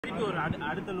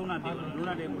அடுத்த லூனா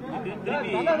டே முடிச்சிட்டு திருப்பி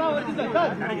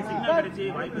கடைக்கு சிக்னல் கிடைச்சி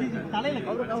வாய்ப்பு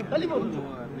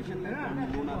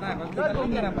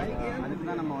அதுக்கு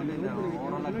தான் நம்ம வந்து இந்த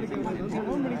ஓவராலாக டிசைன்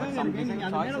பண்ணியிருக்கோம். சம் டிசைன்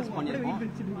சாய்ஸஸ் பண்ணியிருக்கோம்.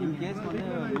 இன் கேஸ் வந்து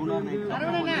லூனார் நைட்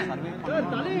சர்வே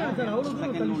பண்ணுவோம்.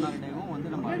 செகண்ட் லூனார் டேவும் வந்து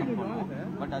நம்ம அட்டம் பண்ணுவோம்.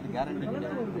 பட் அது கேரண்டி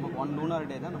கிடையாது. நம்ம 1 லூனார்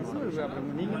டே தான் நம்ம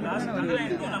லாஸ்ட்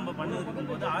சந்திரயான் நம்ம பண்ணிருக்கும்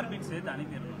போது ஆர்பிட் சேர்த்து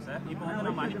அனுப்பியிருந்தோம் சார். இப்போ வந்து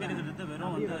நம்ம அனுப்பியிருக்கிறது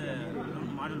வெறும் வந்து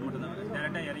மாடல் மட்டும் தான்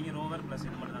டேரக்டாக இறங்கி ரோவர் பிளஸ்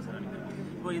இது மட்டும் தான் சார் அனுப்பியிருக்கோம்.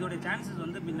 இப்போ இதோட சான்சஸ்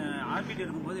வந்து பின்ன ஆர்பிட்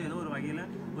இருக்கும்போது ஏதோ ஒரு வகையில்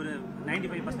ஒரு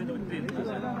 95% விட்டு இருக்கு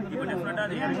சார். இப்போ டெஃபினட்டாக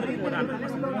அது இறங்கி ஒரு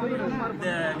 100% இந்த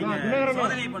நீங்கள்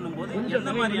சோதனை பண்ணும்போது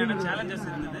எந்த மாதிரியான சேலஞ்சஸ்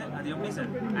இருந்தது, அது எப்படி சார்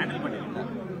ஹேண்டில் பண்ணிருக்கீங்க?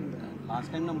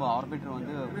 லாஸ்ட் டைம் நம்ம ஆர்பிட்டர்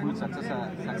வந்து ஃபுல்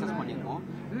சக்ஸஸ் பண்ணியிருக்கோம்.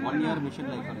 1 இயர் மிஷன்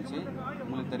லைஃப் இருந்துச்சு.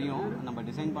 உங்களுக்கு தெரியும், நம்ம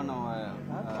டிசைன் பண்ண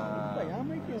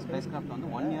ஸ்பேஸ் கிராஃப்ட் வந்து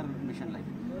 1 இயர் மிஷன்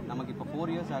லைஃப். நமக்கு இப்போ 4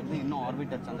 இயர்ஸ் ஆகுது. இன்னும்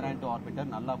ஆர்பிட்டர் சந்திரயான் 2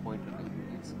 ஆர்பிட்டர் நல்லா போயிட்டுருக்கு.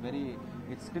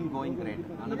 It's still going great.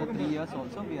 Another 3 years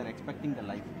also we are expecting the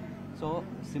life. So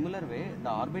similar way,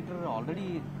 the orbiter already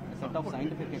a set of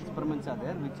scientific experiments are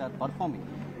there which are performing.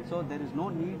 So there is no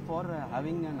need for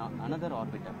having another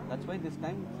orbiter. That's why this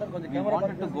time we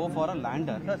wanted to go for a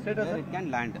lander where it can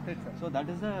land. So that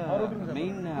is the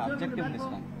main objective this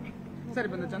time. Sir,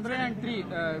 இப்போ இந்த சந்திரயான் 3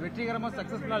 வெற்றிகரமாக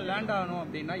சக்ஸஸ்ஃபுல்லாக land ஆகணும்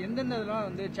அப்படின்னா எந்தெந்த இதெல்லாம்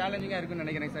வந்து சேலஞ்சிங்காக இருக்குன்னு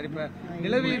நினைக்கிறேன் சார். இப்போ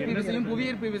நிலவீர்ப்பு விசையும்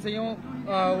புவியீர்ப்பு விசையும்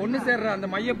ஒன்று சேர்ற அந்த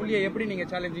மைய புள்ளியை எப்படி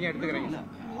நீங்கள் சேலஞ்சிங்காக எடுத்துக்கிறீங்க?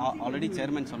 ஆல்ரெடி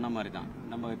சேர்மன் சொன்ன மாதிரி தான்.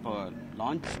 நம்ம இப்போ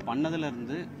லான்ச்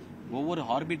பண்ணதுலேருந்து ஒவ்வொரு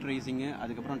ஆர்பிட் ரேசிங்கு,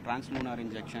 அதுக்கப்புறம் டிரான்ஸ்லூனார்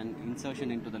injection,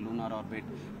 insertion into the lunar orbit,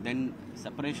 then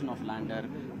separation of lander,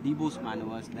 deboost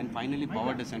maneuvers, then finally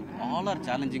power descent. All are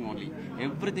challenging only.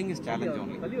 Everything is challenge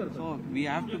only. So we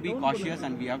have to be cautious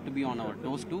and we have to be on our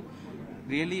toes to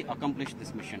really accomplish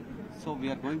this mission. So we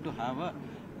are going to have a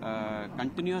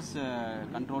continuous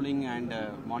controlling and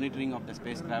monitoring of the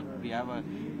spacecraft. We have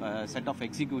a set of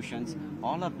executions.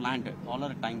 All are planned. All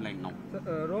are timeline now.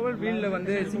 Rover வீல்ல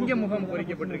வந்து சிங்க முகம்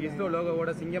பொறிக்கப்பட்டிருக்கு. இஸ்ரோ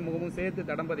லோகோவோட சிங்க முகமும் சேர்த்து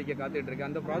தடம் பதிக்க காத்துட்டு இருக்கு.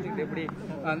 அந்த ப்ராஜெக்ட் எப்படி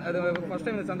அது ஃபர்ஸ்ட்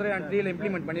டைம் சந்திரயான் 3 ல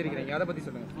இம்ப்ளிமெண்ட் பண்ணிருக்கீங்க, அதை பத்தி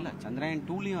சொல்லுங்க. இல்ல, சந்திரயான்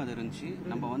 2லயும் அது இருந்துச்சு.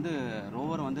 நம்ம வந்து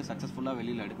ரோவர் வந்து சக்சஸ்ஃபுல்லா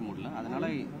வெளியில எடுக்க முடியல. அதனால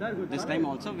this time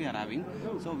also we are having.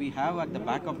 So we have at the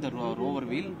back of the rover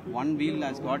wheel, one wheel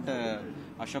has got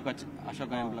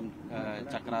Ashoka emblem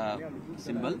chakra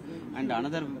symbol, and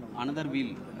another wheel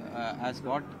has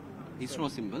got ISRO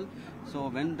symbol. So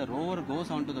when the rover goes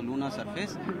onto the lunar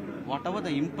surface, whatever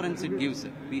the imprints it gives,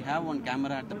 we have one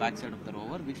camera at the back side of the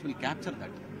rover which will capture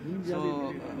that. So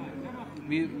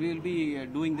we will be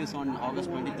doing this on August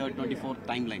 23rd, 24th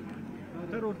timeline.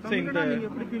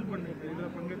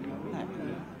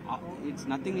 It's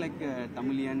nothing like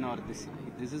Tamilian or this.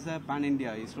 This is a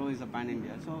pan-India. ISRO is a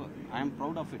pan-India. So I am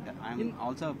proud of it. I am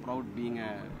also proud being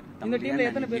a Tamilian. இந்த டீம்ல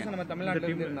எத்தனை பேர் நம்ம தமிழ்நாட்டுல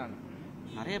இருந்து இருந்தாங்க?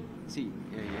 நிறைய. See,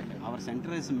 our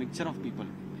center is a mixture of people.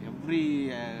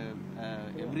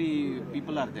 Every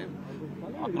people are there.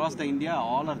 Across the India,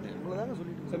 all are there.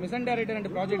 So mission director and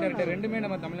project director ரெண்டுமே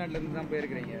நம்ம தமிழ்நாட்டுல இருந்து தான்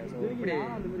போயிருக்கீங்க. So இப்படி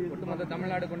ஒட்டுமொத்த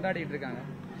தமிழ்நாடு கொண்டாடிட்டு இருக்காங்க.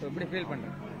 So இப்படி ஃபீல்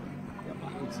பண்றேன்.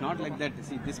 It's not like that.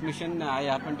 See, this mission I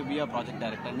happen to be a project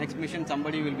director. Next mission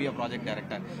somebody will be a project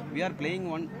director. We are playing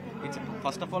one. It's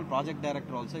first of all project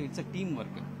director also. It's a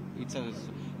teamwork. It's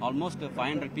almost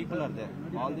 500 people are there.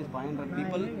 All these 500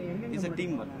 people is a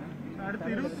teamwork.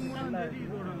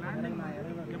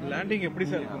 Landing எப்படி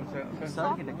sir இருக்கும்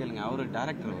sir கிட்ட கேளுங்க. அவரு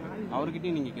director,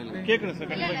 அவர்கிட்டயும் நீங்க கேளுங்க. கேட்கணும் sir,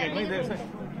 கண்டிப்பா கேட்கணும்.